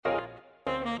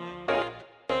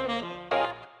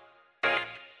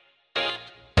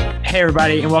Hey,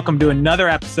 everybody, and welcome to another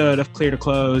episode of Clear to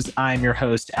Close. I'm your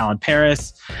host, Alan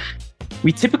Paris.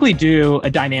 We typically do a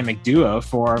dynamic duo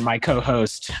for my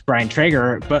co-host, Brian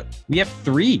Traeger, but we have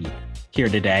three here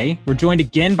today. We're joined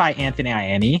again by Anthony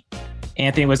Ianni.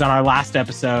 Anthony was on our last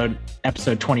episode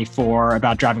 24,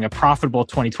 about driving a profitable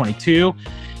 2022.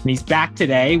 And he's back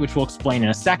today, which we'll explain in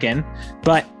a second.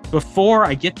 But before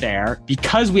I get there,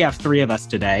 because we have three of us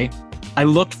today, I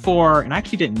looked for, and I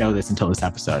actually didn't know this until this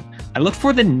episode, I looked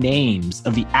for the names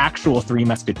of the actual Three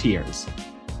Musketeers.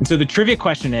 And so the trivia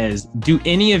question is, do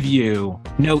any of you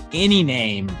know any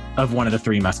name of one of the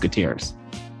Three Musketeers?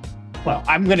 Well,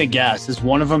 I'm going to guess. Is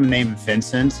one of them named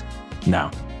Vincent? No.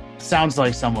 Sounds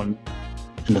like someone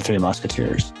in the Three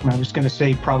Musketeers. I was going to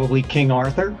say probably King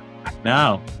Arthur.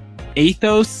 No.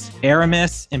 Athos,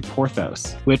 Aramis, and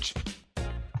Porthos, which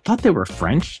I thought they were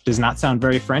French. Does not sound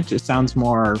very French. It sounds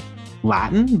more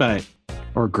Latin,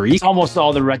 or Greek. It's almost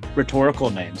all the rhetorical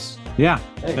names. Yeah,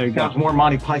 Hey, there you go. sounds more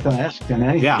Monty Python-esque than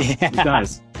anything. Yeah, it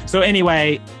does. So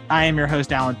anyway, I am your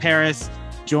host, Alan Paris,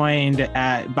 joined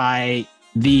by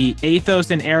the Athos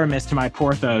and Aramis to my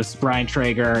Porthos, Brian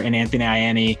Traeger and Anthony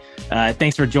Ianni.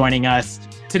 Thanks for joining us.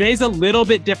 Today's a little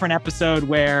bit different episode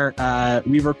where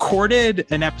we recorded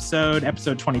an episode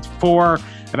 24,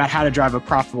 about how to drive a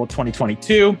profitable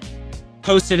 2022.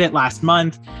 Posted it last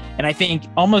month. And I think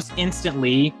almost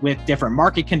instantly, with different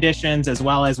market conditions, as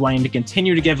well as wanting to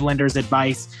continue to give lenders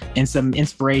advice and some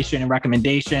inspiration and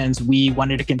recommendations, we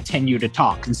wanted to continue to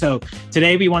talk. And so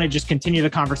today we want to just continue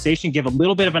the conversation, give a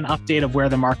little bit of an update of where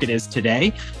the market is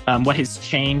today, what has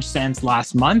changed since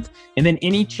last month, and then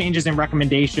any changes in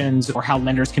recommendations or how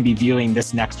lenders can be viewing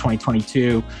this next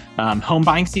 2022 home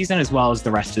buying season, as well as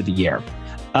the rest of the year.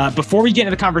 Before we get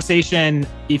into the conversation,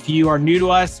 if you are new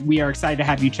to us, we are excited to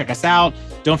have you check us out.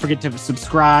 Don't forget to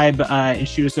subscribe and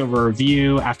shoot us over a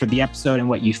review after the episode and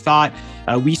what you thought.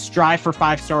 We strive for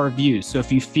 5-star reviews. So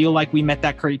if you feel like we met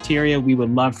that criteria, we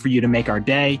would love for you to make our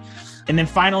day. And then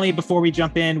finally, before we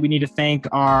jump in, we need to thank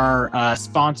our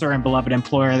sponsor and beloved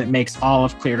employer that makes all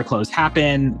of Clear to Close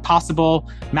happen possible,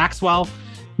 Maxwell.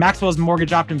 Maxwell's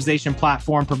mortgage optimization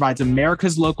platform provides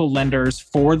America's local lenders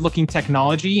forward-looking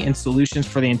technology and solutions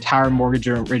for the entire mortgage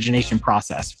origination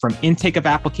process, from intake of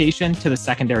application to the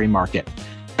secondary market.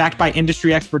 Backed by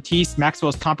industry expertise,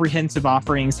 Maxwell's comprehensive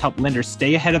offerings help lenders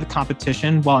stay ahead of the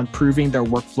competition while improving their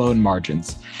workflow and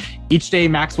margins. Each day,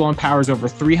 Maxwell empowers over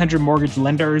 300 mortgage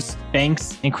lenders,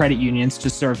 banks, and credit unions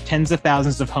to serve tens of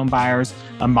thousands of home buyers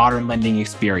a modern lending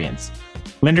experience.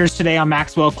 Lenders today on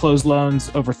Maxwell close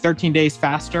loans over 13 days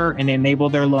faster and enable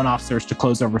their loan officers to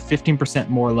close over 15%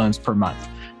 more loans per month.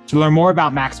 To learn more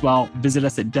about Maxwell, visit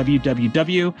us at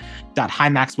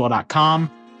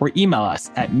www.highmaxwell.com or email us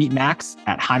at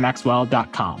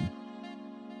meetmax@highmaxwell.com.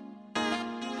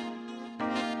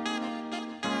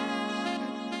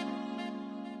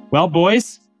 Well,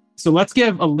 boys, so let's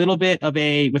give a little bit of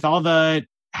with all the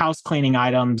house cleaning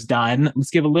items done, let's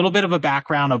give a little bit of a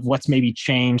background of what's maybe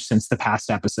changed since the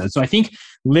past episode. So I think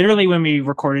literally when we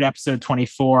recorded episode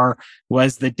 24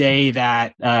 was the day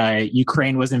that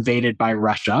Ukraine was invaded by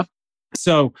Russia.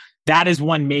 So that is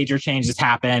one major change that's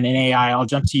happened in AI. I'll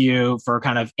jump to you for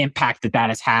kind of impact that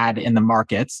has had in the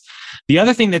markets. The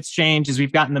other thing that's changed is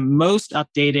we've gotten the most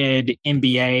updated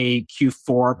MBA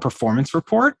Q4 performance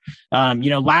report.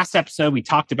 Last episode we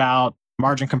talked about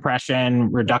margin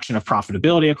compression, reduction of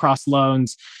profitability across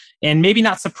loans. And maybe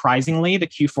not surprisingly, the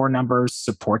Q4 numbers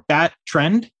support that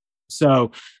trend.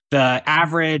 So the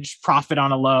average profit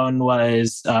on a loan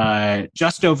was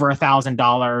just over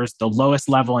 $1,000, the lowest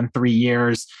level in 3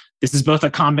 years. This is both a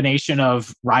combination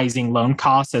of rising loan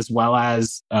costs as well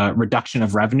as reduction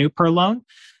of revenue per loan.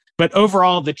 But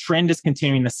overall, the trend is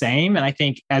continuing the same. And I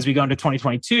think as we go into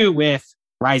 2022 with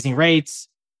rising rates,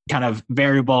 kind of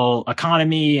variable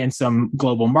economy and some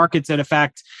global markets at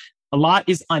effect, a lot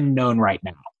is unknown right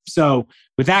now. So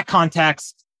with that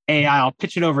context, AI, I'll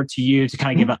pitch it over to you to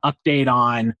kind of give an update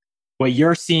on what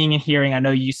you're seeing and hearing. I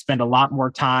know you spend a lot more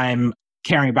time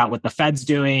caring about what the Fed's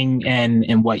doing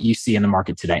and what you see in the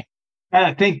market today. And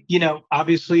I think,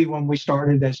 obviously when we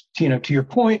started, as to your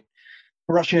point,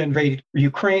 Russia invaded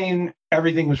Ukraine,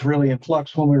 everything was really in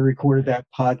flux when we recorded that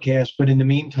podcast. But in the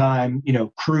meantime,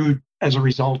 crude, as a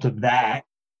result of that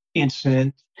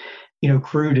incident,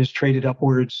 crude has traded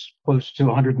upwards close to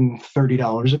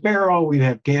 $130 a barrel. We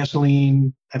have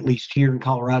gasoline, at least here in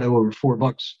Colorado, over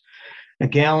 $4 a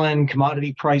gallon.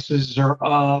 Commodity prices are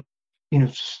up.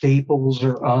 Staples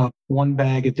are up. One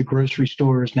bag at the grocery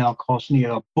store is now costing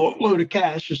you a boatload of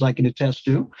cash, as I can attest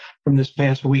to from this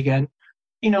past weekend.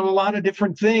 A lot of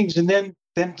different things. And then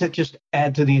to just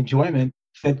add to the enjoyment,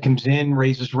 Fed comes in,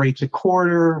 raises rates a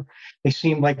quarter. They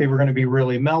seemed like they were going to be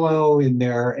really mellow in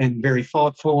there and very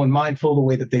thoughtful and mindful the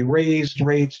way that they raised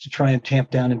rates to try and tamp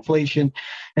down inflation.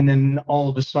 And then all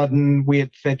of a sudden, we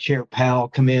had Fed Chair Powell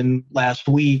come in last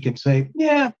week and say,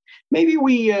 "Yeah, maybe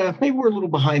we're a little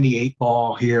behind the eight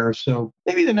ball here. So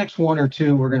maybe the next one or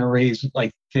two we're going to raise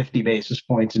like 50 basis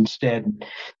points instead." And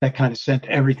that kind of sent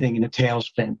everything in a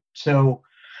tailspin. So,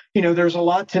 there's a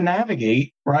lot to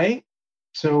navigate, right?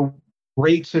 So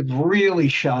rates have really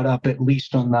shot up, at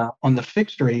least on the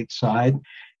fixed rate side,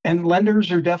 and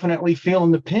lenders are definitely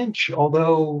feeling the pinch.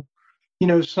 Although,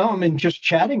 some, in just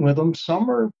chatting with them, some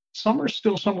are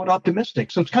still somewhat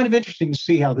optimistic. So it's kind of interesting to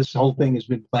see how this whole thing has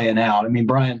been playing out. I mean,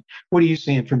 Brian, what are you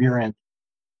seeing from your end?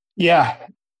 Yeah.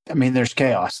 I mean, there's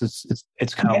chaos.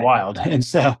 It's kind of wild. And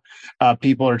so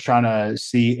people are trying to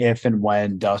see if and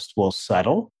when dust will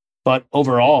settle. But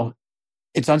overall,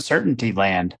 it's uncertainty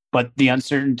land. But the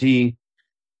uncertainty,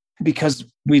 because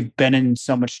we've been in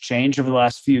so much change over the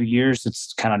last few years,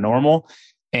 it's kind of normal.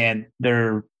 And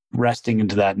they're resting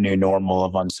into that new normal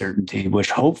of uncertainty,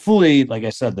 which hopefully, like I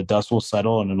said, the dust will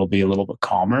settle and it'll be a little bit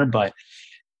calmer, but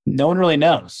no one really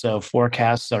knows. So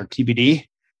forecasts are TBD.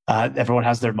 Everyone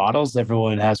has their models,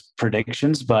 everyone has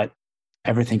predictions, but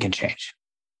everything can change.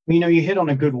 You hit on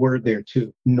a good word there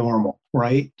too, normal,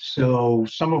 right? So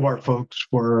some of our folks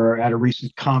were at a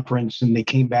recent conference and they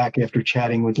came back after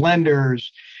chatting with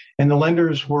lenders, and the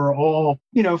lenders were all,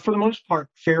 for the most part,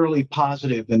 fairly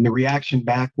positive. And the reaction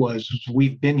back was,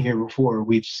 "We've been here before.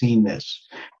 We've seen this,"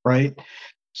 right?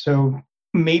 So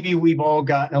maybe we've all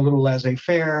gotten a little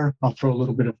laissez-faire. I'll throw a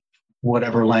little bit of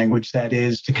whatever language that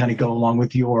is to kind of go along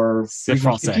with your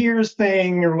Musketeers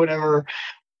thing or whatever.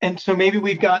 And so maybe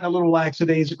we've gotten a little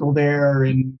lackadaisical there,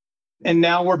 and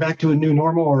now we're back to a new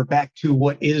normal, or back to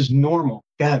what is normal.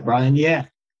 Go ahead, Brian. Yeah.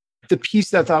 The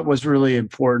piece that I thought was really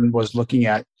important was looking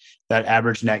at that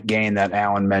average net gain that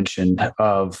Alan mentioned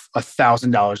of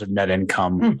 $1,000 of net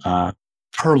income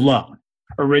per loan,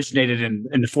 originated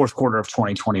in the fourth quarter of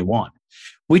 2021.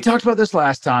 We talked about this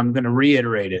last time. I'm going to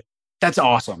reiterate it. That's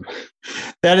awesome.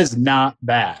 That is not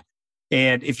bad.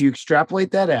 And if you extrapolate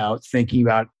that out, thinking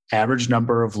about average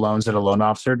number of loans that a loan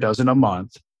officer does in a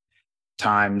month,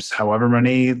 times however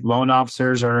many loan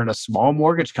officers are in a small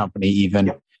mortgage company,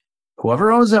 even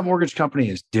whoever owns that mortgage company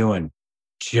is doing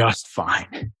just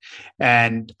fine.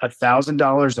 And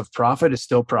 $1,000 of profit is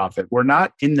still profit. We're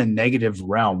not in the negative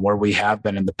realm where we have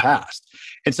been in the past.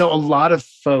 And so a lot of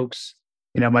folks,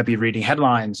 might be reading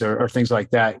headlines or things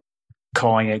like that,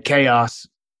 calling it chaos,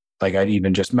 like I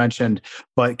even just mentioned,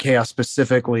 but chaos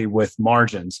specifically with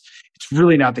margins. It's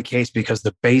really not the case, because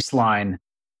the baseline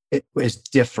is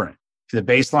different. The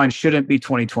baseline shouldn't be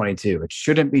 2022. It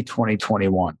shouldn't be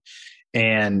 2021.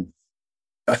 And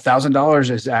 $1,000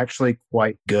 is actually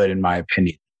quite good, in my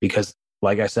opinion, because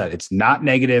like I said, it's not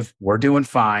negative. We're doing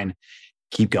fine.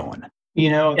 Keep going.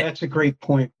 That's a great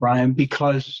point, Brian,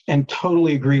 and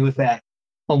totally agree with that.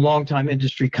 A longtime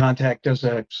industry contact does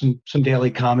some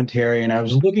daily commentary, and I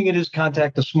was looking at his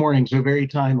contact this morning, so very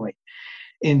timely.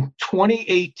 In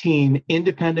 2018,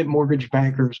 independent mortgage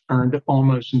bankers earned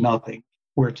almost nothing,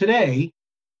 where today,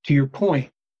 to your point,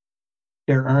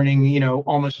 they're earning,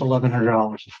 almost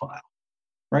 $1,100 a file,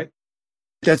 right?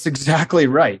 That's exactly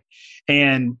right.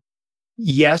 And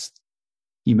yes,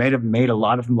 you may have made a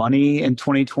lot of money in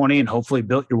 2020 and hopefully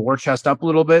built your war chest up a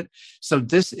little bit. So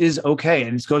this is okay.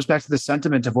 And it goes back to the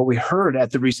sentiment of what we heard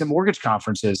at the recent mortgage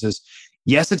conferences is,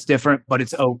 yes, it's different, but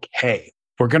it's okay.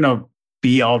 We're going to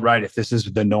be all right if this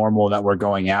is the normal that we're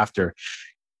going after.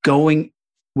 Going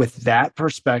with that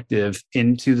perspective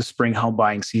into the spring home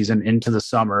buying season, into the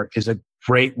summer, is a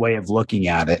great way of looking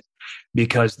at it,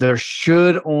 because there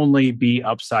should only be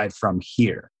upside from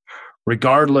here.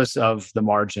 Regardless of the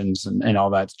margins and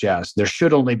all that jazz, there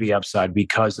should only be upside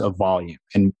because of volume.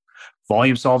 And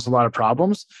volume solves a lot of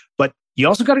problems, but you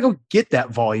also got to go get that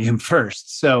volume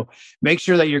first. So make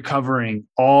sure that you're covering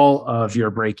all of your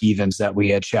break evens that we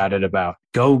had chatted about.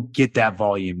 Go get that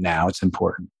volume now. It's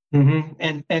important.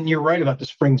 Mm-hmm. And you're right about the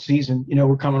spring season.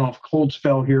 We're coming off a cold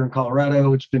spell here in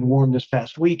Colorado. It's been warm this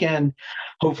past weekend.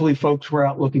 Hopefully folks were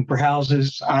out looking for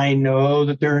houses. I know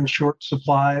that they're in short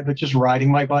supply, but just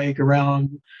riding my bike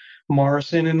around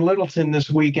Morrison and Littleton this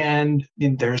weekend,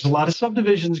 and there's a lot of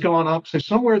subdivisions going up. So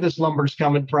somewhere this lumber's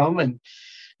coming from. And,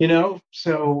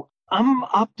 so I'm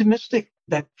optimistic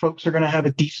that folks are going to have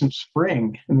a decent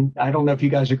spring. I mean, I don't know if you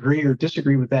guys agree or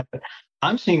disagree with that, but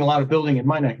I'm seeing a lot of building in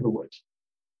my neck of the woods.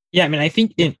 Yeah, I mean, I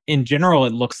think in general,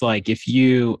 it looks like I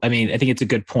think it's a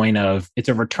good point of it's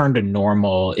a return to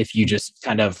normal. If you just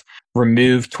kind of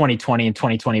remove 2020 and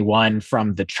 2021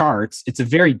 from the charts, it's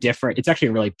actually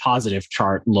a really positive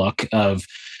chart look of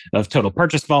total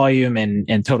purchase volume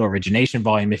and total origination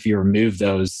volume if you remove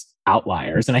those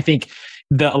outliers. And I think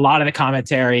a lot of the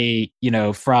commentary,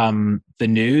 from the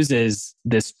news is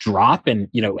this drop, and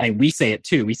we say it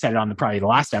too. We said it on probably the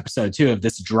last episode too, of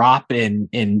this drop in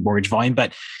mortgage volume.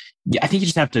 But I think you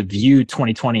just have to view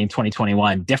 2020 and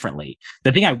 2021 differently.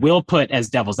 The thing I will put as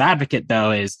devil's advocate,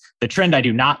 though, is the trend I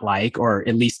do not like, or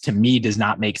at least to me does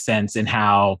not make sense in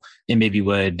how it maybe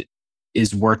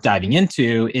is worth diving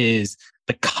into, is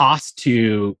the cost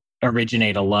to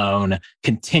originate a loan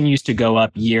continues to go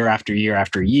up year after year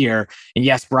after year. And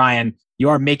yes, Brian, you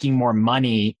are making more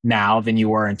money now than you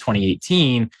were in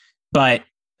 2018, but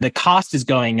the cost is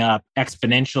going up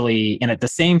exponentially. And at the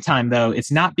same time, though,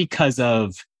 it's not because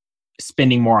of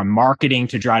spending more on marketing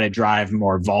to try to drive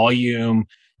more volume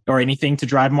or anything to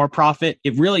drive more profit.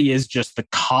 It really is just the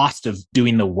cost of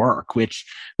doing the work, which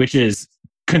is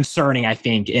concerning, I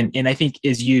think. And I think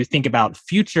as you think about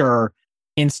future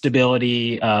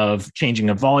instability of changing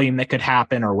of volume that could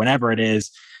happen or whenever it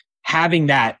is, having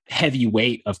that heavy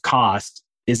weight of cost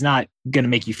is not going to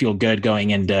make you feel good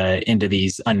going into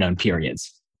these unknown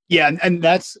periods. Yeah, and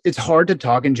it's hard to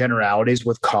talk in generalities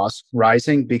with costs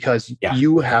rising because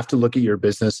you have to look at your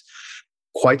business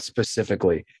quite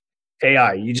specifically.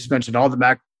 AI, you just mentioned all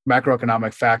the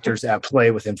macroeconomic factors at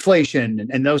play with inflation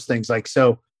and those things.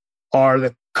 So are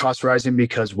the costs rising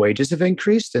because wages have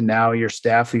increased and now your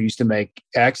staff who used to make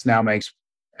X now makes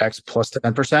X plus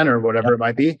 10% or whatever it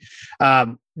might be?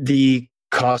 The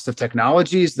cost of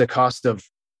technologies, the cost of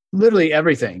literally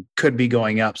everything could be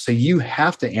going up. So you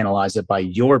have to analyze it by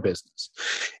your business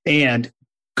and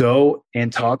go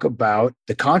and talk about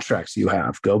the contracts you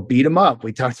have. Go beat them up.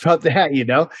 We talked about that,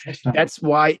 That's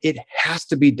why it has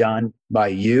to be done by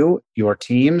you, your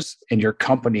teams, and your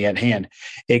company at hand.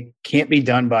 It can't be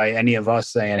done by any of us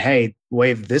saying, hey,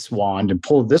 wave this wand and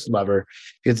pull this lever,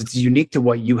 because it's unique to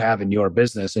what you have in your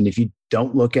business. And if you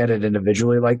don't look at it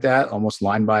individually like that, almost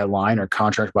line by line or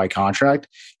contract by contract,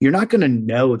 you're not going to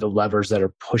know the levers that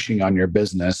are pushing on your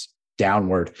business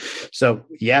downward. So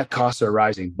costs are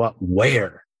rising, but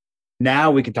where?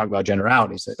 Now we can talk about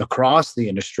generalities. Across the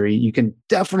industry, you can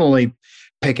definitely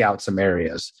pick out some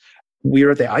areas. We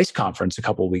were at the ICE conference a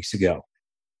couple of weeks ago.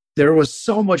 There was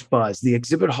so much buzz. The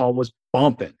exhibit hall was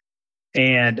bumping.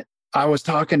 And I was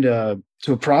talking to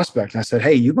a prospect and I said,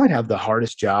 hey, you might have the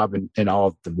hardest job in all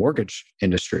of the mortgage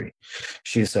industry.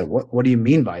 She said, what do you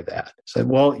mean by that? I said,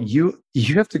 well, you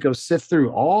have to go sift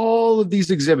through all of these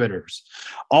exhibitors,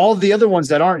 all of the other ones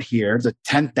that aren't here, the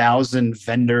 10,000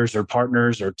 vendors or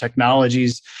partners or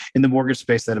technologies in the mortgage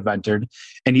space that have entered,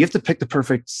 and you have to pick the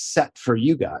perfect set for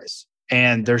you guys.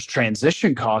 And there's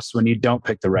transition costs when you don't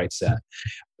pick the right set.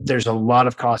 There's a lot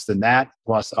of cost in that,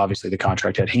 plus obviously the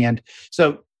contract at hand.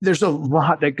 So there's a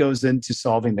lot that goes into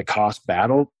solving the cost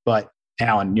battle. But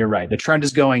Alan, you're right. The trend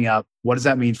is going up. What does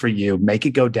that mean for you? Make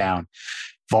it go down.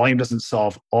 Volume doesn't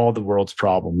solve all the world's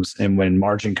problems. And when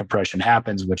margin compression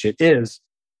happens, which it is,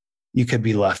 you could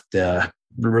be left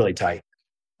really tight.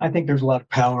 I think there's a lot of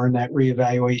power in that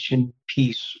reevaluation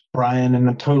piece, Brian, and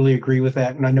I totally agree with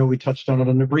that. And I know we touched on it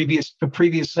on the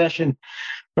previous session,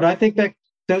 but I think that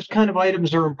those kind of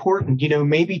items are important.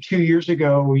 Maybe 2 years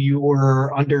ago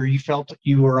you felt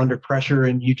you were under pressure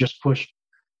and you just pushed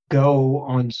go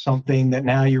on something that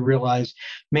now you realize,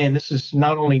 man, this is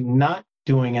not only not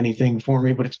doing anything for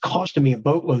me, but it's costing me a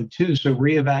boatload too. So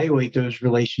reevaluate those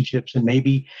relationships and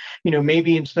maybe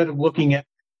instead of looking at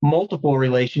multiple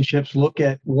relationships, look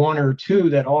at one or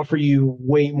two that offer you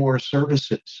way more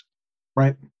services,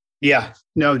 right? Yeah,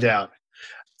 no doubt.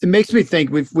 It makes me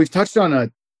think we've touched on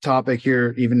a topic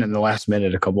here even in the last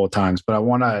minute a couple of times, but I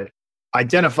want to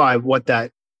identify what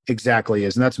that exactly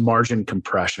is, and that's margin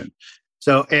compression.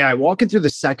 So AI, walking through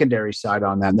the secondary side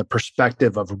on that and the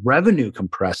perspective of revenue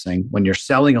compressing when you're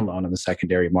selling a loan in the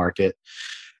secondary market,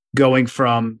 going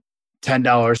from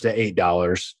 $10 to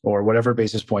 $8 or whatever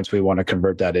basis points we want to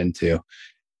convert that into.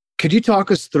 Could you talk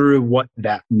us through what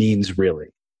that means really?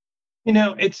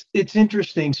 It's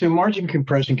interesting. So margin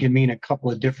compression can mean a couple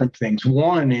of different things.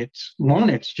 One,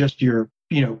 it's just your,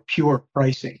 pure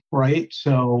pricing, right?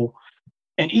 So,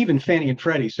 and even Fannie and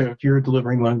Freddie. So if you're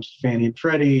delivering loans to Fannie and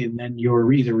Freddie, and then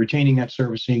you're either retaining that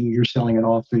servicing, you're selling it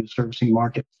off through the servicing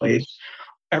marketplace,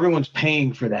 everyone's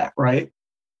paying for that, right?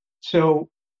 So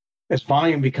as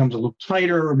volume becomes a little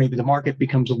tighter, or maybe the market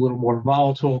becomes a little more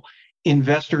volatile,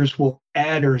 investors will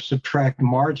add or subtract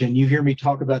margin. You hear me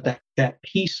talk about that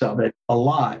piece of it a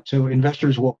lot. So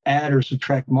investors will add or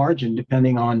subtract margin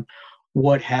depending on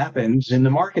what happens in the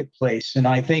marketplace. And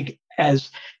I think,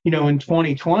 as you know, in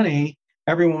 2020,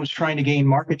 everyone was trying to gain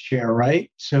market share,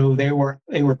 right? So they were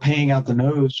paying out the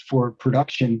nose for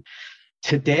production.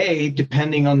 Today,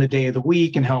 depending on the day of the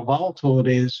week and how volatile it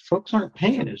is, folks aren't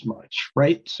paying as much,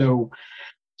 right? So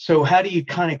how do you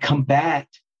kind of combat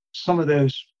some of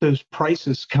those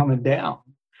prices coming down?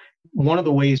 One of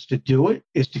the ways to do it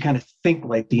is to kind of think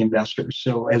like the investors.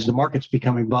 So as the market's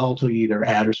becoming volatile, you either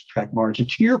add or subtract margin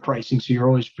to your pricing, so you're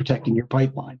always protecting your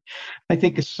pipeline. I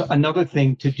think it's another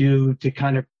thing to do to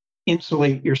kind of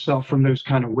insulate yourself from those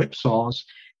kind of whipsaws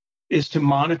is to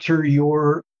monitor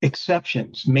your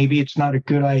exceptions. Maybe it's not a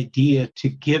good idea to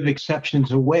give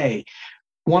exceptions away.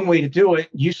 One way to do it,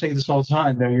 you say this all the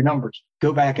time, they're your numbers.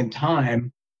 Go back in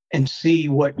time and see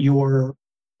what you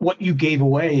gave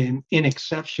away in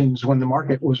exceptions when the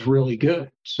market was really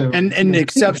good. So and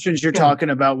exceptions you're talking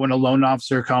about when a loan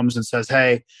officer comes and says,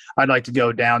 "Hey, I'd like to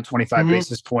go down 25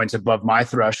 basis points above my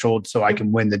threshold so I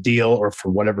can win the deal," or for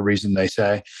whatever reason they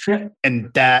say. And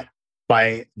that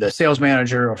by the sales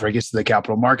manager, or if it gets to the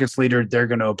capital markets leader, they're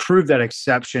going to approve that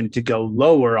exception to go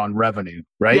lower on revenue,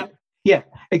 right? Yeah,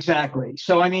 exactly.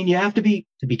 So, I mean, you have to be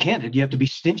candid, you have to be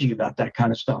stingy about that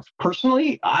kind of stuff.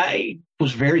 Personally, I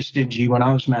was very stingy when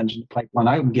I was managing the pipeline.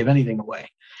 I wouldn't give anything away.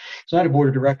 So I had a board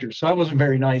of directors, so I wasn't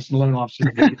very nice, and the loan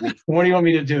officer hated me. What do you want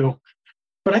me to do?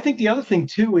 But I think the other thing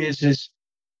too is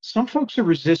some folks are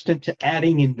resistant to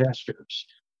adding investors.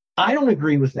 I don't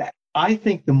agree with that. I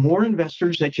think the more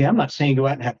investors that you have, I'm not saying go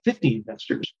out and have 50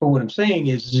 investors, but what I'm saying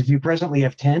is if you presently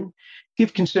have 10,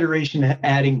 give consideration to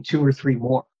adding 2 or 3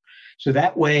 more. So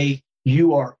that way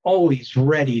you are always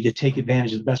ready to take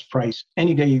advantage of the best price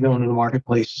any day you go into the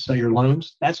marketplace to sell your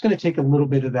loans. That's going to take a little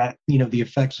bit of that, the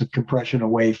effects of compression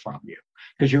away from you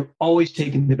because you're always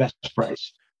taking the best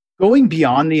price. Going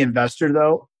beyond the investor,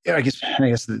 though, I guess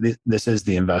this is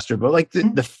the investor, but like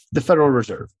the Federal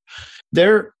Reserve,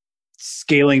 they're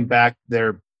scaling back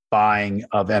their buying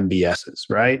of MBSs,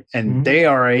 right? And they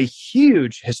are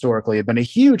historically have been a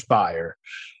huge buyer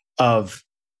of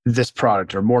this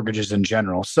product or mortgages in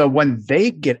general. So when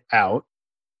they get out,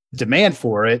 demand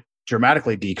for it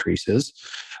dramatically decreases,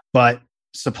 but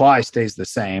supply stays the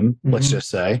same, let's just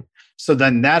say. So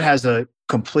then that has a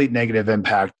complete negative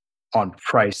impact on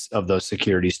price of those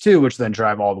securities too, which then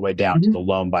drive all the way down to the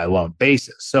loan by loan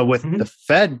basis. So with the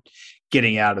Fed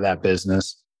getting out of that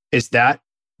business, is that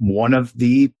one of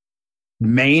the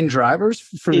main drivers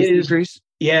for this increase?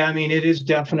 Yeah, I mean, it is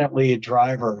definitely a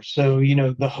driver. So,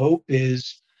 the hope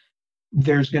is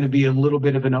there's going to be a little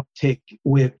bit of an uptick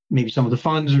with maybe some of the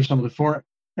funds or some of the foreign.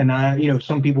 And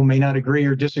some people may not agree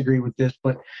or disagree with this,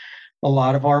 but a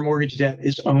lot of our mortgage debt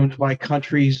is owned by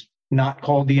countries not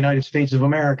called the United States of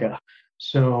America.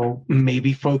 So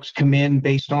maybe folks come in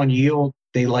based on yield.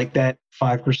 They like that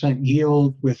 5%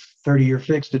 yield with 30-year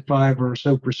fixed at 5 or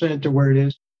so percent or where it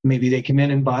is. Maybe they come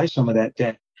in and buy some of that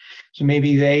debt. So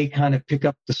maybe they kind of pick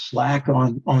up the slack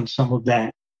on some of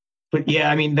that. But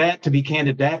yeah, I mean, to be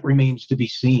candid, that remains to be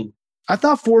seen. I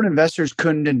thought foreign investors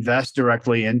couldn't invest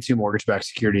directly into mortgage-backed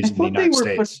securities in the United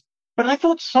States. But I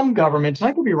thought some governments,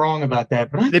 I could be wrong about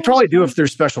that, but they probably do if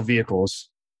there's special vehicles.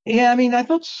 Yeah, I mean, I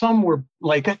thought some were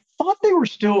like, I thought there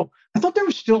was still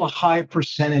a high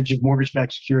percentage of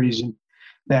mortgage-backed securities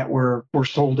that were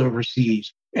sold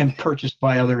overseas and purchased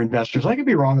by other investors. I could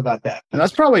be wrong about that. And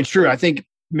that's probably true. I think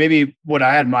maybe what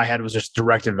I had in my head was just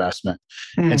direct investment.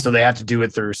 And so they had to do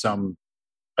it through some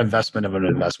investment of an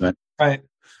investment. Right.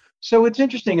 So it's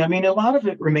interesting. I mean, a lot of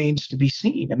it remains to be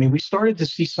seen. I mean, we started to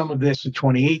see some of this in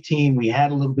 2018. We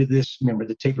had a little bit of this, remember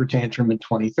the taper tantrum in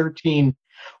 2013,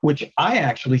 which I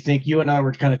actually think you and I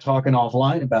were kind of talking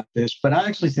offline about this, but I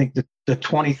actually think that the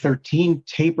 2013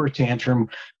 taper tantrum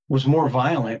was more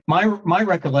violent. My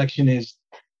recollection is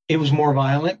it was more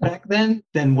violent back then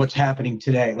than what's happening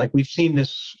today. Like we've seen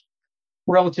this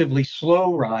relatively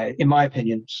slow rise, in my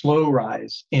opinion,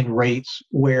 in rates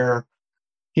where,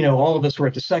 all of us were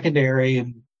at the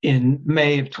secondary in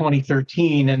May of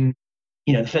 2013 and,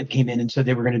 the Fed came in and said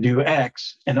they were going to do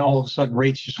X and all of a sudden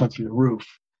rates just went through the roof.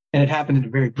 And it happened in a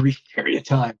very brief period of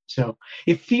time. So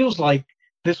it feels like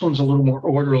this one's a little more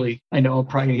orderly. I know I'm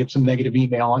probably going to get some negative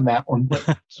email on that one,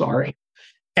 but sorry.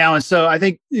 Alan, so I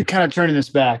think kind of turning this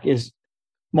back is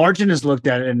margin is looked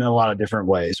at in a lot of different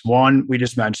ways. One, we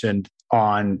just mentioned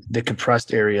on the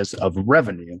compressed areas of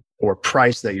revenue or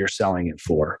price that you're selling it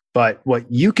for. But what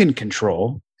you can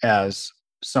control as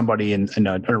somebody in an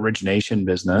origination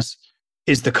business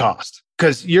is the cost.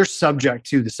 because you're subject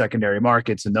to the secondary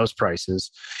markets and those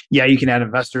prices. Yeah, you can add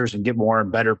investors and get more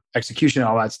and better execution and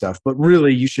all that stuff, but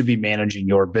really you should be managing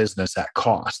your business at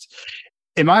cost.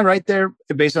 Am I right there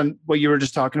based on what you were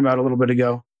just talking about a little bit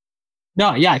ago?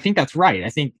 No, yeah, I think that's right. I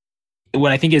think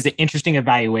what I think is an interesting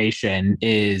evaluation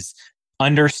is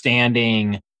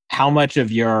understanding how much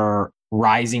of your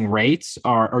rising rates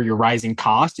or your rising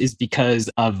cost is because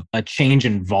of a change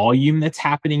in volume that's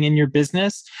happening in your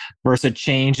business versus a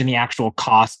change in the actual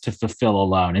cost to fulfill a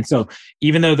loan. And so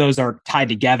even though those are tied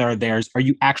together, are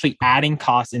you actually adding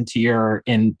costs into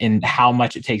in how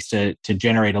much it takes to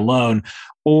generate a loan?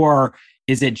 Or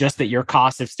is it just that your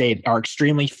costs are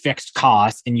extremely fixed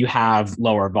costs and you have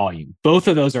lower volume? Both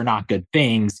of those are not good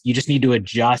things. You just need to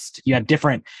adjust. You have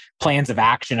different plans of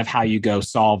action of how you go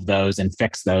solve those and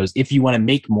fix those if you want to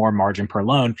make more margin per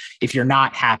loan, if you're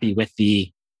not happy with the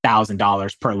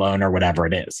 $1,000 per loan or whatever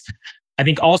it is. I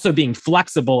think also being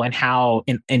flexible in how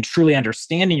and truly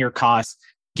understanding your costs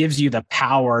gives you the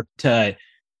power to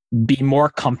be more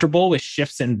comfortable with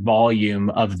shifts in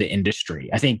volume of the industry.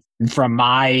 I think from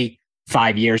my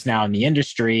 5 years now in the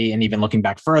industry, and even looking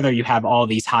back further, you have all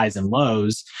these highs and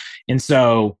lows. And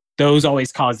so those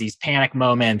always cause these panic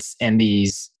moments and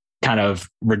these kind of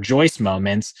rejoice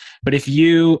moments. But if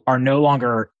you are no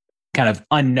longer kind of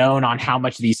unknown on how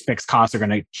much these fixed costs are going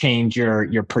to change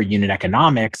your per unit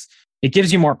economics, it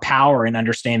gives you more power and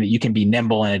understand that you can be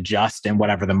nimble and adjust in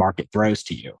whatever the market throws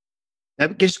to you.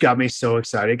 That just got me so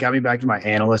excited. It got me back to my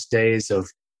analyst days of,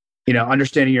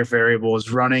 understanding your variables,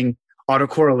 running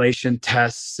autocorrelation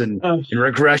tests and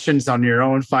regressions on your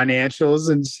own financials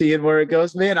and seeing where it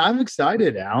goes. Man, I'm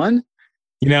excited, Alan.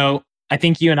 I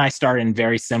think you and I started in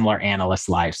very similar analyst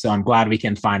life. So I'm glad we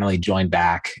can finally join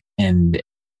back and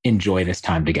enjoy this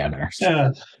time together.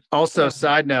 Also,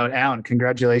 side note, Alan,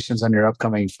 congratulations on your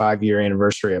upcoming 5-year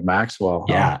anniversary at Maxwell.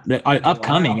 Yeah,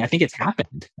 upcoming. Wow. I think it's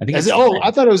happened.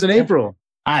 I thought it was in April.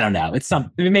 I don't know.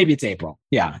 Maybe it's April.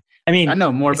 Yeah. I mean, I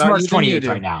know more about March 28th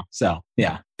right now. So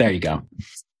yeah, there you go.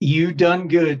 You done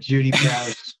good, Judy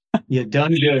Prowse. You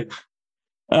done good.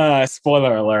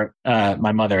 Spoiler alert.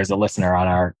 My mother is a listener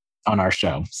on our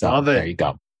show. So there you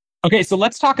go. Okay. So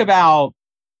let's talk about,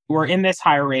 we're in this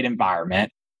higher rate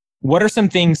environment. What are some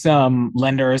things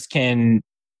lenders can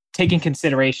take in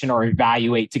consideration or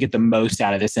evaluate to get the most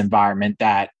out of this environment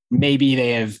that maybe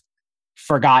they have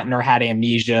forgotten or had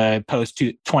amnesia post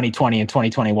 2020 and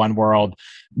 2021 world?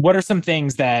 What are some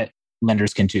things that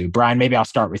lenders can do? Brian, maybe I'll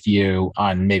start with you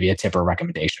on maybe a tip or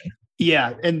recommendation.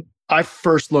 Yeah. And I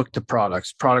first look to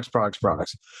products.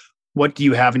 What do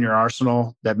you have in your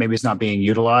arsenal that maybe is not being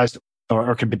utilized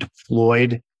or can be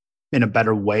deployed in a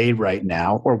better way right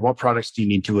now? Or what products do you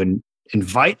need to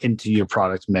invite into your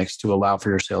product mix to allow for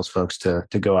your sales folks to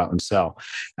go out and sell?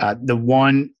 The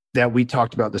one that we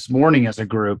talked about this morning as a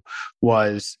group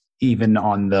was even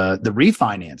on the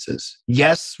refinances.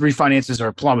 Yes, refinances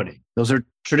are plummeting. Those are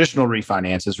traditional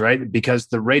refinances, right? Because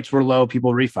the rates were low,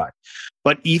 people refi.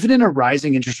 But even in a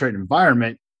rising interest rate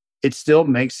environment, it still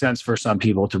makes sense for some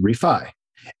people to refi.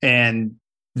 And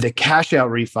the cash out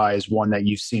refi is one that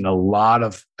you've seen a lot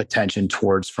of attention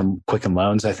towards from Quicken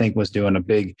Loans. I think was doing a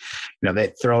big,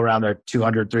 they throw around their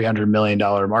 $200, $300 million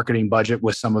marketing budget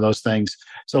with some of those things.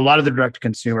 So a lot of the direct to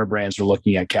consumer brands are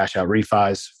looking at cash out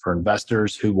refis for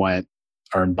investors who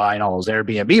are buying all those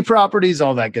Airbnb properties,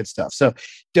 all that good stuff. So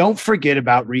don't forget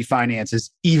about refinances,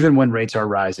 even when rates are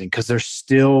rising, because there's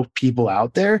still people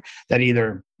out there that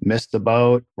either missed the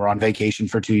boat, were on vacation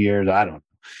for 2 years, I don't know,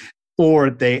 or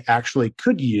they actually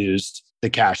could use the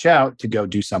cash out to go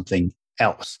do something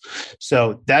else.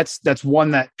 So that's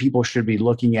one that people should be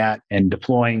looking at and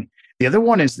deploying. The other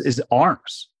one is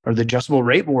ARMs, or the adjustable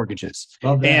rate mortgages.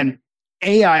 And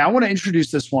AI, I want to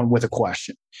introduce this one with a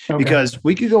question, because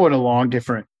we could go in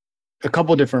a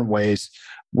couple different ways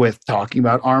with talking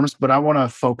about ARMs, but I want to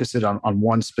focus it on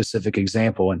one specific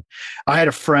example. And I had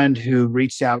a friend who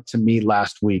reached out to me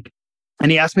last week, and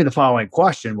he asked me the following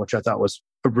question, which I thought was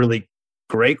a really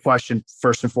great question,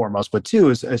 first and foremost, but two,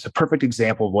 is a perfect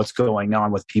example of what's going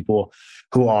on with people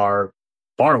who are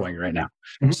borrowing right now.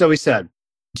 Mm-hmm. So he said,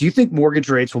 do you think mortgage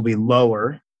rates will be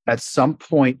lower at some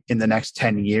point in the next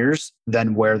 10 years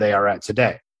than where they are at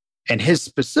today? And his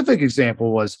specific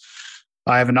example was,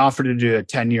 I have an offer to do a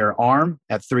 10-year ARM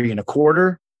at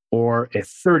 3.25% or a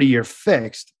 30-year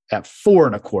fixed at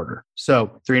 4.25%.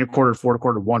 So 3.25%,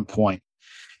 4.25%, 1 point.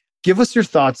 Give us your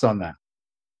thoughts on that.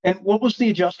 And what was the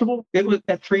adjustable? It was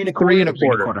at 3.25%.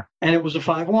 3.25%. And it was a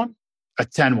 5-1? A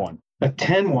 10-1. A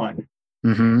 10-1.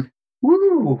 Mm-hmm.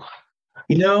 Woo.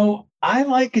 I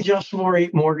like adjustable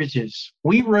rate mortgages.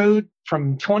 We rode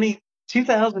from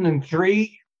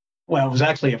 2003 Well, it was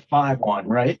actually a 5-1,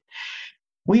 right?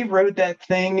 We rode that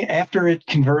thing after it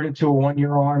converted to a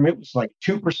 1-year ARM. It was like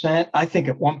 2%. I think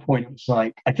at one point it was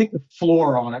like, I think the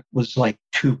floor on it was like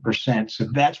 2%. So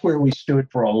that's where we stood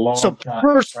for a long time.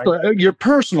 Right? Your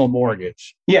personal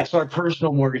mortgage. Yes, our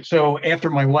personal mortgage. So after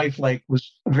my wife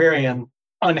was very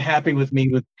unhappy with me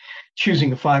with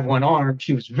choosing a 5-1 ARM,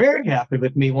 she was very happy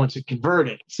with me once it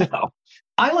converted. So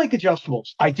I like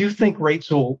adjustables. I do think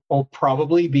rates will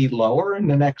probably be lower in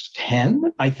the next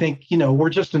 10. I think,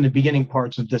 we're just in the beginning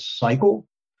parts of this cycle.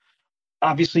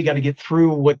 Obviously, got to get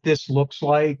through what this looks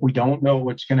like. We don't know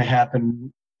what's going to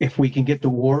happen if we can get the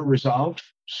war resolved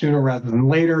sooner rather than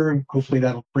later. Hopefully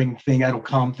that'll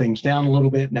calm things down a little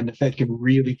bit, and then the Fed can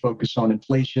really focus on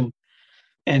inflation.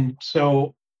 And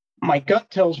so my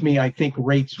gut tells me I think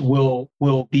rates will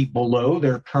be below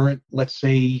their current, let's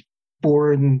say,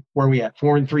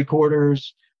 4.75%,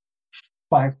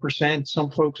 5%.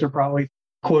 Some folks are probably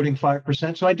quoting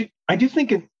 5%. So I do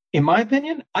think, in my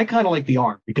opinion, I kind of like the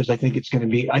ARM because I think rates are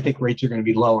going to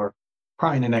be lower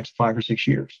probably in the next 5 or 6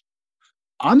 years.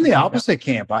 I'm the opposite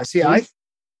camp.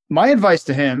 My advice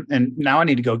to him, and now I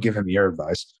need to go give him your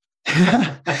advice,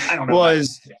 I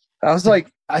was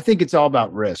like, I think it's all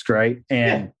about risk, right?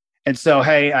 And so,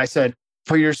 hey, I said,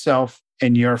 put yourself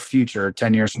in your future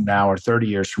 10 years from now or 30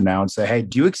 years from now and say, hey,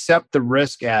 do you accept the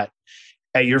risk at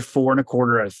your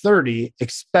 4.25 at 30,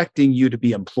 expecting you to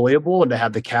be employable and to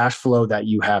have the cash flow that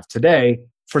you have today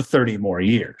for 30 more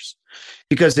years?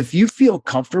 Because if you feel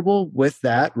comfortable with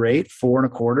that rate,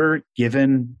 4.25,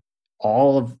 given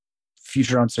all of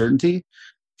future uncertainty,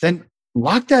 then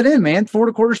lock that in, man.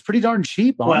 4.25 is pretty darn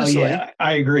cheap, honestly. Well, yeah,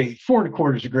 I agree.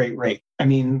 4.25 is a great rate. I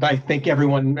mean, I think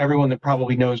everyone that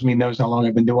probably knows me knows how long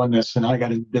I've been doing this, and I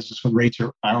got into business when rates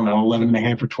are,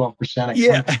 11.5% or 12%.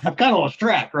 Yeah, I've kind of lost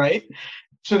track, right?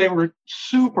 So they were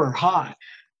super high.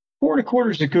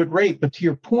 4.25 is a good rate, but to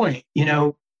your point,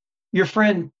 your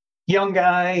friend, young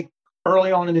guy,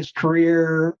 early on in his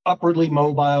career, upwardly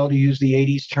mobile, to use the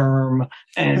 80s term,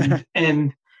 and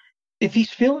if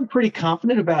he's feeling pretty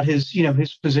confident about his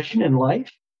position in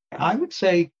life, I would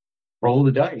say roll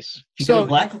the dice. If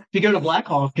you go to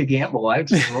Blackhawk to gamble, I'd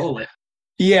say roll it.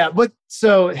 Yeah,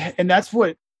 and that's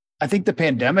what I think the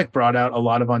pandemic brought out, a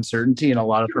lot of uncertainty in a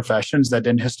lot of professions that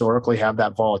didn't historically have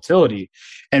that volatility.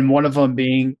 And one of them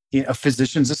being a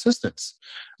physician's assistants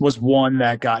was one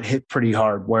that got hit pretty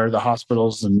hard, where the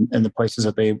hospitals and the places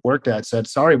that they worked at said,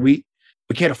 sorry, we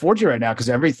can't afford you right now because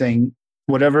everything,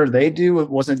 whatever they do,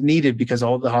 it wasn't needed because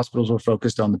all the hospitals were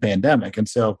focused on the pandemic. And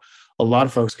so a lot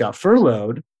of folks got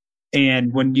furloughed.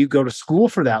 And when you go to school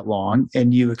for that long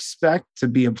and you expect to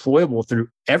be employable through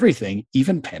everything,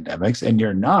 even pandemics, and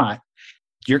you're not,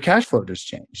 your cash flow just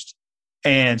changed.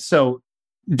 And so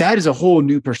that is a whole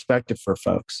new perspective for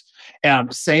folks.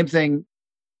 Same thing,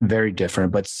 very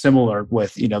different, but similar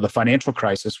with, the financial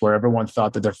crisis where everyone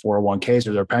thought that their 401ks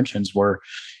or their pensions were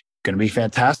going to be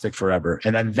fantastic forever.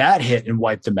 And then that hit and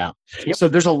wiped them out. Yep. So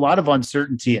there's a lot of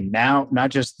uncertainty. And now,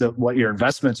 not just what your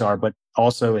investments are, but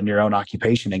also in your own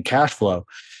occupation and cash flow.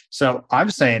 So I'm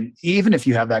saying, even if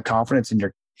you have that confidence in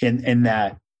your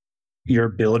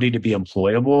ability to be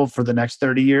employable for the next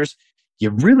 30 years,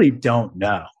 you really don't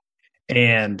know.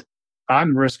 And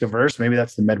I'm risk averse. Maybe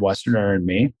that's the Midwesterner in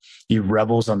me. You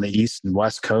rebels on the East and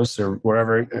West Coast or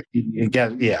wherever you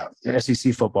get,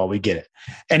 SEC football, we get it.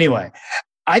 Anyway,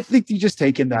 I think you just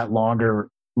take in that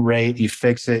longer rate, you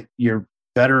fix it, you're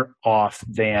better off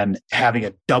than having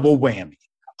a double whammy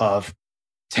of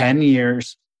 10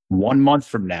 years, 1 month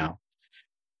from now.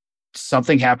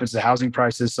 Something happens to housing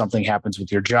prices, something happens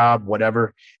with your job,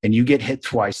 whatever, and you get hit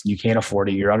twice and you can't afford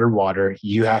it. You're underwater.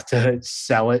 You have to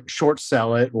short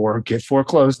sell it, or get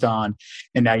foreclosed on.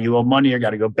 And now you owe money or got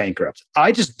to go bankrupt.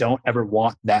 I just don't ever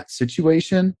want that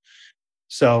situation.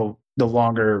 So the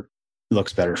longer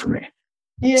looks better for me.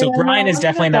 Yeah, so Brian is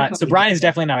definitely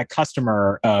not a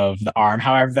customer of the ARM.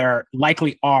 However, there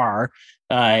likely are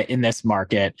in this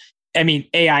market. I mean,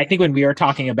 I think when we were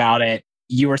talking about it,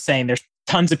 you were saying there's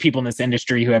tons of people in this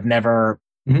industry who have never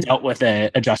dealt with an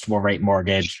adjustable rate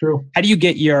mortgage. It's true. How do you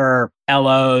get your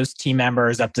LOs, team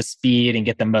members up to speed and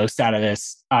get the most out of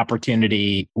this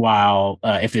opportunity while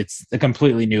if it's a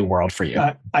completely new world for you?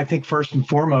 I think first and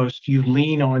foremost, you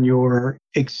lean on your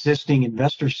existing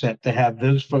investor set to have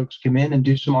those folks come in and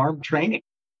do some ARM training.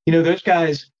 Those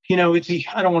guys, I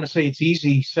don't want to say it's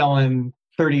easy selling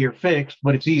 30-year fixed,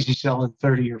 but it's easy selling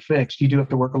 30-year fixed. You do have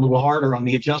to work a little harder on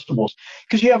the adjustables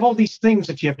because you have all these things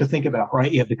that you have to think about,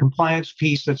 right? You have the compliance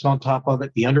piece that's on top of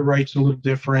it. The underwrite's a little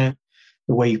different.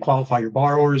 The way you qualify your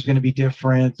borrower is going to be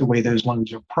different. The way those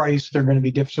loans are priced, they're going to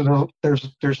be different. So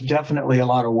there's definitely a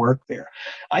lot of work there.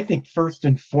 I think first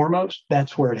and foremost,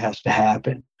 that's where it has to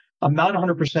happen. I'm not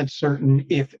 100% certain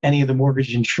if any of the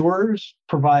mortgage insurers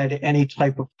provide any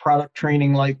type of product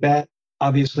training like that.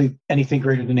 Obviously, anything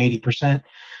greater than 80%,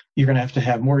 you're going to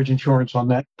have mortgage insurance on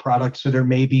that product. So there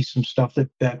may be some stuff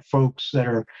that folks that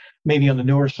are maybe on the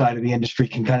newer side of the industry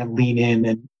can kind of lean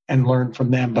in and learn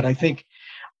from them. But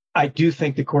I do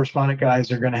think the correspondent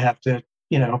guys are going to have to,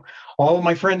 all of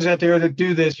my friends out there that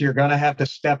do this, you're going to have to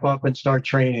step up and start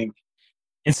training.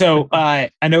 And so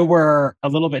I know we're a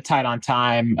little bit tight on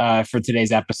time for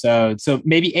today's episode. So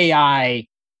maybe AI,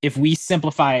 if we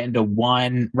simplify it into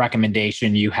one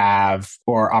recommendation you have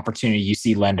or opportunity you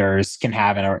see lenders can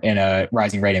have in a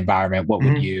rising rate environment, what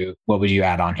would you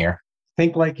add on here?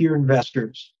 Think like your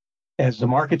investors. As the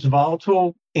market's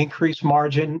volatile, increase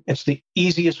margin. It's the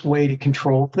easiest way to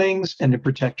control things and to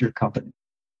protect your company.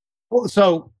 Well,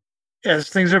 so as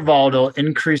things are volatile,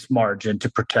 increase margin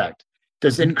to protect.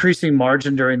 Does increasing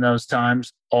margin during those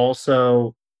times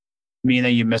also mean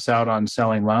that you miss out on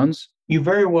selling loans? You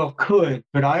very well could,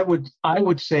 but I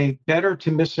would say better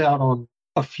to miss out on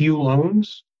a few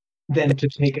loans than to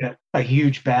take a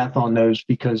huge bath on those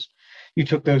because you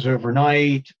took those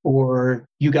overnight or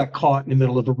you got caught in the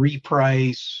middle of a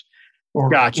reprice. Or,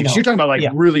 gotcha. So you're talking about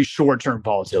really short-term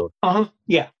volatility.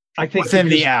 Yeah. I think within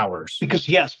the hours. Because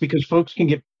folks can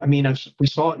get, we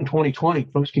saw it in 2020,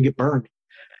 folks can get burned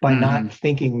by not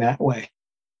thinking that way.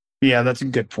 Yeah, that's a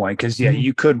good point. Because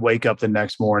you could wake up the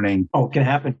next morning. Oh, it can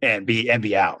happen. And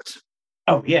be out.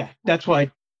 Oh, yeah. That's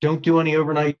why don't do any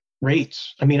overnight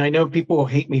rates. I know people will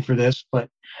hate me for this, but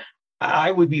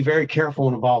I would be very careful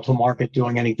in a volatile market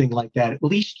doing anything like that. At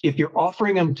least if you're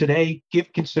offering them today,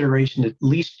 give consideration at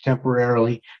least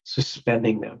temporarily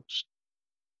suspending those.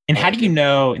 And how do you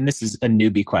know, and this is a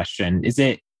newbie question,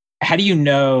 how do you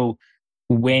know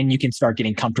when you can start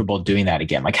getting comfortable doing that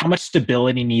again? Like how much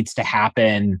stability needs to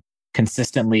happen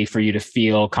consistently for you to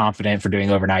feel confident for doing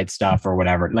overnight stuff or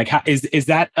whatever? Like is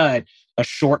that a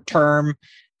short-term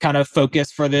kind of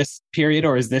focus for this period?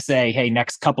 Or is this hey,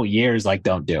 next couple years,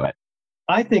 don't do it?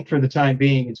 I think for the time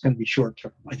being, it's going to be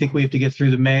short-term. I think we have to get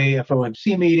through the May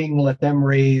FOMC meeting, let them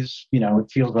raise,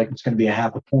 it feels like it's going to be a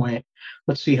half a point.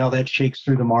 Let's see how that shakes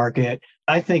through the market.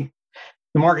 I think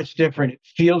the market's different. It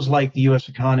feels like the U.S.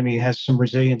 economy has some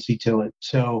resiliency to it.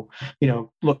 So,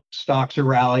 look, stocks are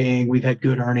rallying. We've had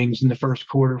good earnings in the first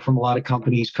quarter from a lot of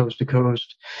companies coast to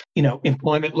coast.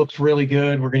 Employment looks really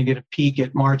good. We're going to get a peek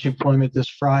at March employment this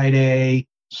Friday.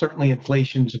 Certainly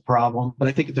inflation's a problem, but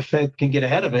I think if the Fed can get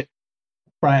ahead of it,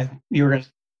 Brian, you were going to...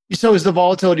 So is the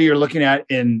volatility you're looking at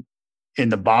in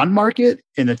the bond market,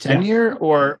 in the 10-year,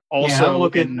 or also I'm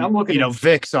looking at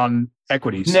VIX on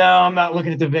equities? No, I'm not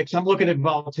looking at the VIX. I'm looking at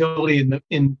volatility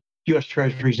in U.S.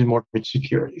 Treasuries and mortgage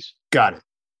securities. Got it.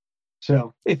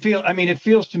 So it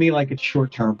feels to me like it's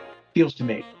short term. Feels to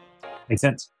me. Makes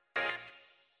sense.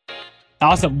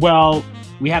 Awesome. Well,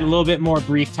 we had a little bit more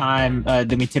brief time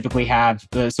than we typically have.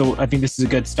 So I think this is a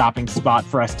good stopping spot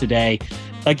for us today.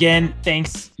 Again,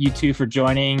 thanks you two for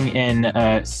joining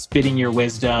and spitting your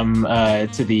wisdom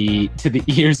to the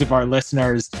ears of our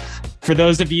listeners. For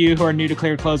those of you who are new to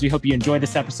Cleared Close, we hope you enjoyed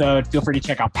this episode. Feel free to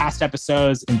check out past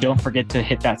episodes and don't forget to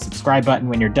hit that subscribe button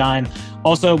when you're done.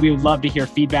 Also, we would love to hear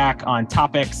feedback on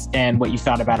topics and what you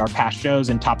thought about our past shows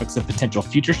and topics of potential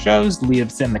future shows. Leave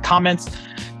us in the comments.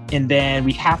 And then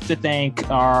we have to thank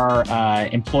our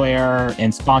employer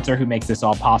and sponsor who makes this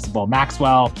all possible,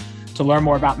 Maxwell. To learn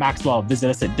more about Maxwell, visit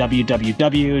us at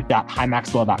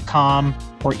www.highmaxwell.com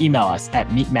or email us at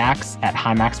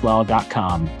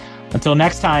meetmax@highmaxwell.com. Until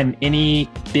next time, any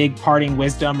big parting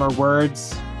wisdom or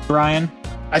words, Brian?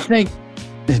 I think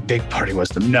this big parting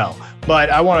wisdom, no. But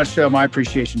I want to show my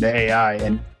appreciation to AI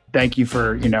and thank you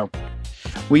for,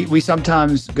 we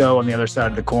sometimes go on the other side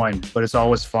of the coin, but it's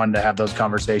always fun to have those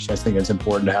conversations. I think it's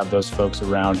important to have those folks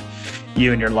around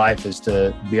you in your life is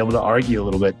to be able to argue a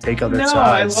little bit, take other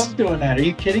sides. I love doing that. Are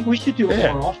you kidding? We should do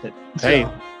it more often. Hey,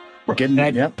 we're getting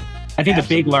I think the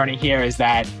big learning here is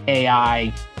that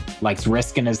AI likes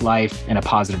risk in his life and a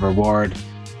positive reward.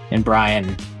 And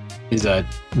Brian is a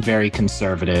very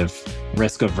conservative,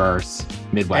 risk-averse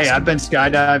Midwestern. Hey, I've been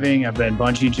skydiving. I've been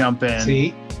bungee jumping.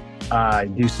 See? I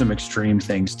do some extreme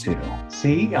things too.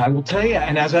 See, I will tell you.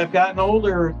 And as I've gotten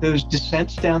older, those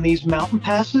descents down these mountain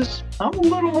passes, I'm a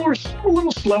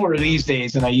little slower these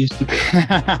days than I used to be.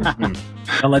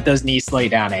 Don't let those knees slow you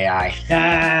down, AI.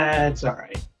 That's all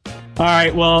right. All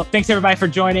right. Well, thanks everybody for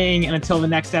joining. And until the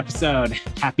next episode,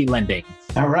 happy lending.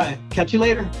 All right. Catch you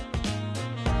later.